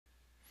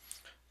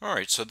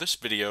Alright, so this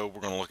video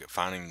we're going to look at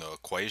finding the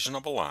equation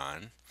of a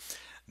line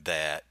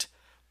that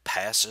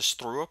passes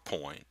through a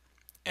point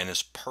and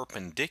is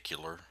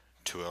perpendicular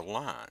to a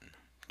line,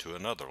 to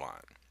another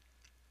line.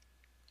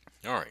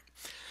 Alright,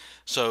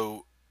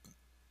 so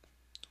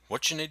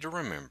what you need to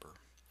remember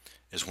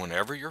is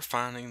whenever you're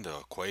finding the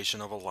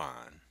equation of a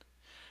line,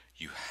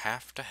 you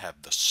have to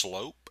have the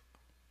slope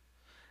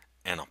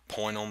and a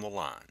point on the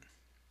line.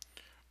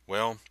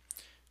 Well,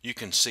 you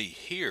can see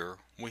here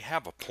we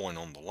have a point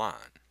on the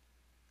line.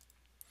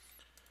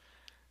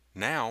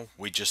 Now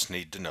we just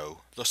need to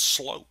know the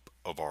slope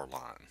of our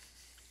line.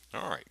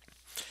 Alright,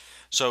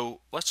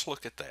 so let's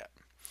look at that.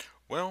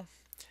 Well,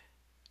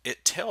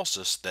 it tells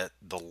us that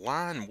the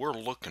line we're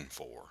looking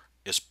for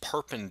is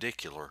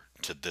perpendicular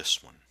to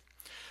this one.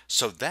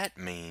 So that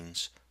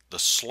means the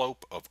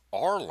slope of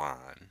our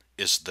line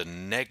is the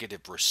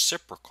negative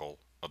reciprocal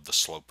of the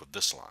slope of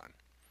this line.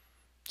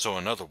 So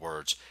in other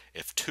words,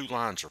 if two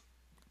lines are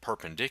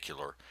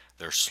perpendicular,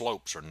 their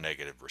slopes are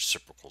negative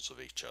reciprocals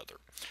of each other.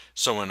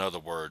 So in other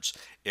words,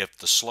 if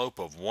the slope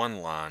of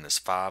one line is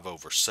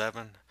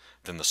 5/7,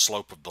 then the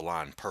slope of the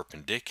line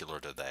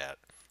perpendicular to that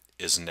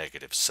is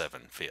negative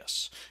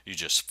 7/5. You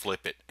just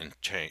flip it and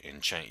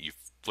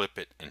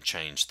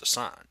change the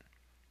sign.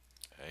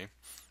 Okay,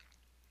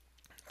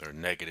 they're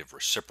negative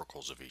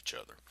reciprocals of each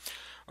other.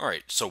 All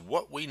right, so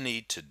what we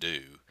need to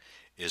do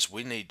is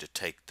we need to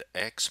take the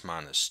x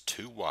minus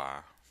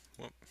 2y,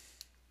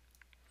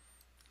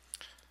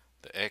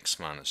 the x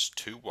minus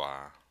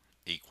 2y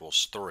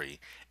equals 3,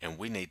 and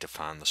we need to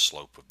find the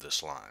slope of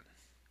this line.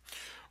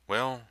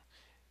 Well,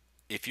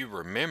 if you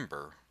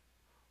remember,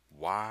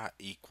 y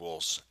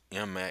equals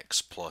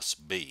mx plus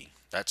b.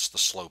 That's the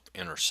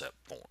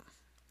slope-intercept form.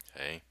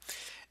 Okay,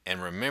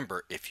 and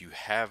remember, if you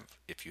have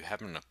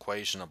an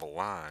equation of a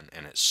line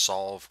and it's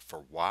solved for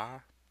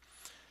y,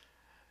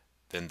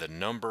 then the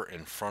number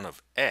in front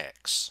of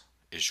x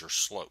is your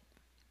slope.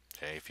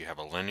 Okay, if you have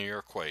a linear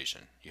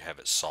equation, you have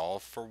it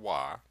solved for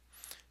y,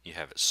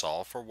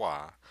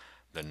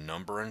 the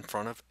number in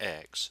front of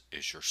x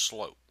is your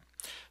slope.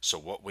 So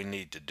what we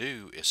need to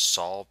do is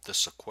solve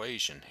this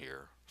equation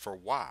here for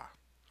y.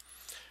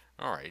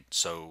 Alright,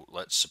 so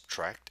let's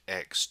subtract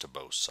x to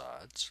both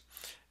sides.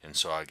 And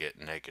so I get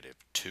negative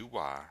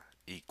 2y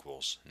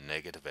equals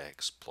negative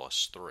x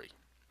plus 3.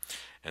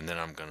 And then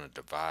I'm going to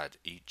divide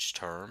each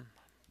term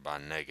by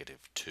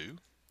negative 2.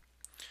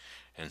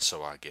 And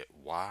so I get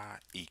y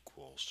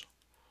equals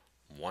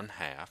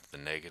 1/2, the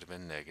negative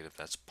and negative,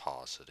 that's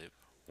positive,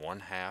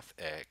 1/2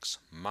 x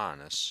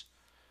minus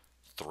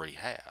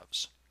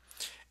 3/2.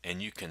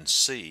 And you can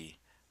see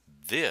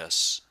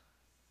this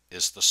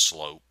is the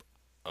slope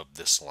of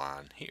this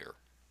line here.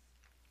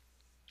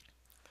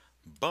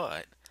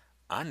 But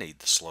I need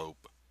the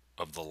slope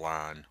of the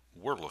line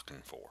we're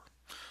looking for.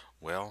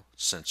 Well,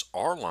 since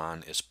our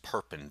line is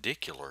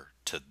perpendicular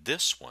to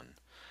this one,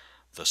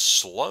 the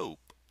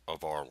slope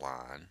of our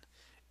line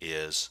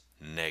is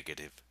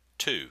negative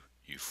 2.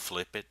 You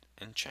flip it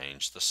and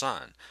change the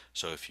sign.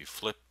 So if you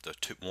flip the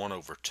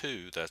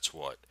 1/2, that's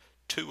what?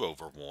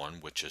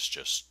 2/1, which is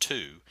just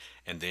 2,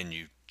 and then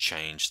you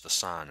change the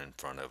sign in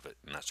front of it,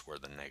 and that's where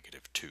the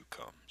negative 2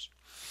 comes.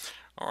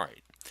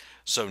 Alright,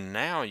 so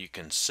now you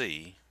can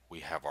see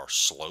we have our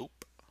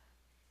slope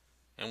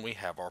and we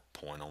have our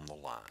point on the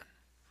line.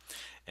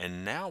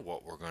 And now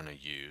what we're going to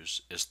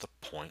use is the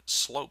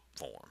point-slope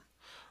form.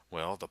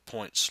 Well, the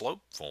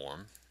point-slope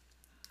form,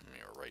 let me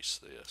erase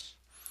this,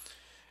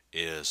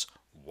 is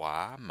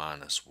y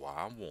minus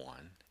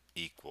y1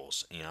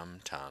 equals m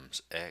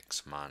times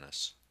x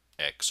minus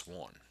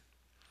x1.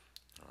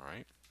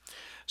 Alright,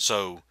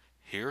 so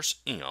here's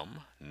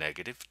m,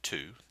 negative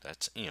 2,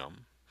 that's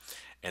m,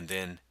 and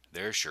then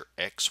there's your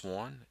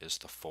x1 is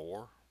the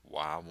 4,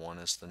 y1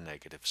 is the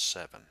negative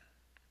 7.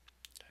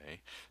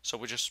 Okay, so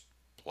we just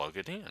plug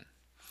it in.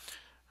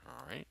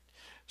 Alright,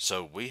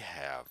 so we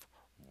have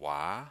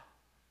y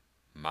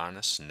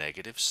minus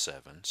negative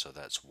 7, so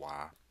that's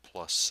y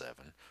plus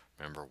 7.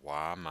 Remember,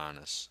 y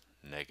minus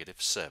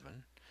negative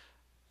 7,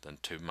 then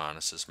two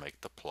minuses make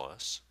the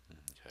plus,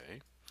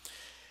 okay,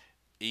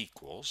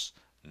 equals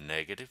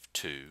negative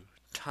 2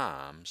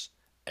 times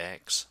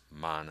x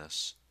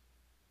minus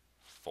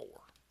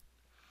 4.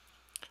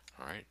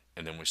 Alright,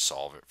 and then we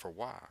solve it for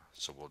y.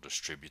 So we'll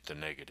distribute the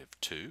negative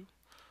 2.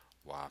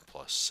 Y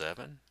plus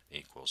 7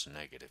 equals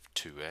negative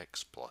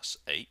 2x plus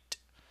 8.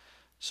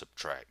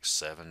 Subtract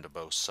 7 to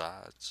both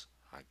sides.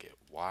 I get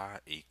y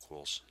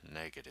equals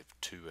negative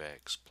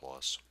 2x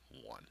plus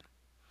 1.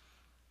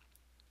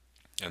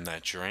 And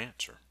that's your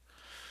answer.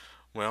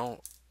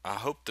 Well, I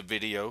hope the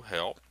video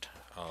helped.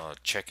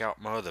 Check out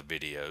my other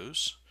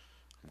videos.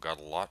 I've got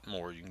a lot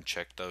more. You can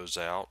check those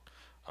out.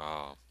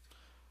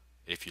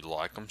 If you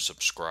like them,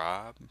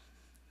 subscribe.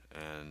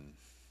 And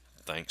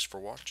thanks for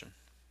watching.